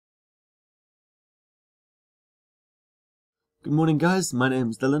Good morning guys, my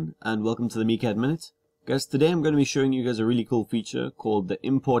name is Dylan and welcome to the MecadMinute. Guys, today I'm going to be showing you guys a really cool feature called the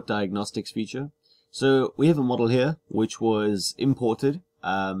import diagnostics feature. So we have a model here which was imported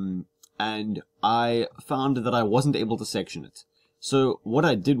and I found that I wasn't able to section it. So what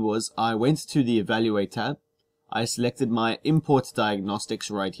I did was I went to the evaluate tab, I selected my import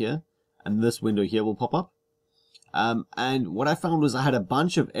diagnostics right here, and this window here will pop up. And what I found was I had a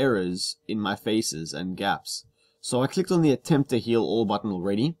bunch of errors in my faces and gaps. So I clicked on the attempt to heal all button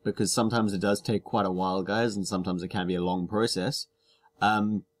already, because sometimes it does take quite a while, guys, and sometimes it can be a long process.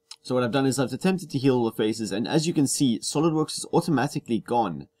 So what I've done is I've attempted to heal all the faces, and as you can see, SOLIDWORKS has automatically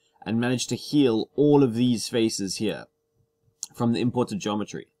gone and managed to heal all of these faces here from the imported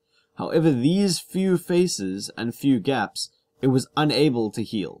geometry. However, these few faces and few gaps, it was unable to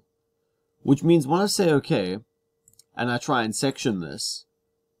heal. Which means when I say OK, and I try and section this,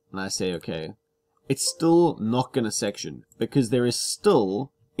 and I say OK, it's still not going to section, because there is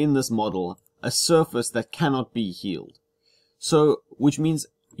still, in this model, a surface that cannot be healed. So, which means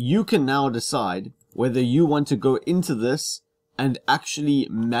you can now decide whether you want to go into this and actually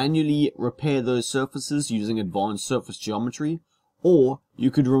manually repair those surfaces using advanced surface geometry, or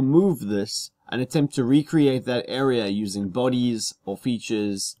you could remove this and attempt to recreate that area using bodies or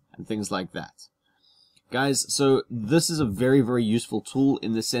features and things like that. Guys, so this is a very, very useful tool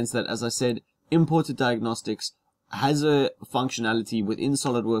in the sense that, as I said, imported diagnostics has a functionality within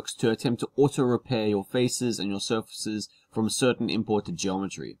SOLIDWORKS to attempt to auto-repair your faces and your surfaces from certain imported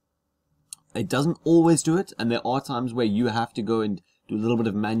geometry. It doesn't always do it, and there are times where you have to go and do a little bit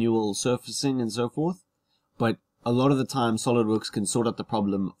of manual surfacing and so forth, but a lot of the time SOLIDWORKS can sort out the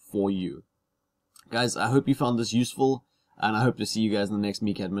problem for you. Guys, I hope you found this useful, and I hope to see you guys in the next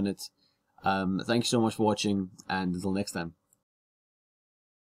MecadMinute. Thank you so much for watching, and until next time.